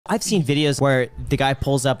I've seen videos where the guy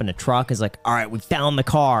pulls up in a truck, is like, all right, we found the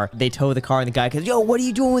car. They tow the car, and the guy goes, yo, what are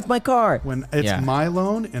you doing with my car? When it's my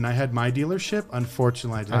loan and I had my dealership,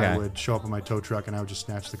 unfortunately, I would show up in my tow truck and I would just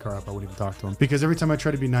snatch the car up. I wouldn't even talk to him. Because every time I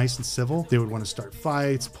try to be nice and civil, they would want to start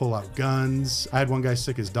fights, pull out guns. I had one guy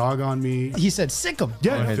sick his dog on me. He said, sick him.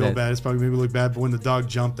 Yeah, I feel bad. It's probably made me look bad. But when the dog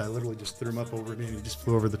jumped, I literally just threw him up over me and he just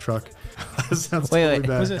flew over the truck. That sounds totally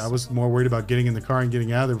bad. I was more worried about getting in the car and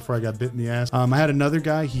getting out of there before I got bit in the ass. I had another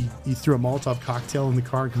guy, he threw a Molotov cocktail in the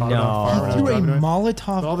car and caught it on fire. He threw a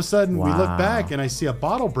Molotov? So all of a sudden, we look back and I see a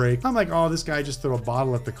bottle break. I'm like, oh, this guy just threw a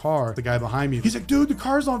bottle at the car. The guy behind me, he's like, dude, the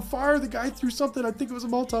car's on fire. The guy threw something. I think it was a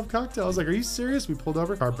Molotov cocktail. I was like, are you serious? We pulled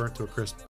over. Car burnt to a crisp.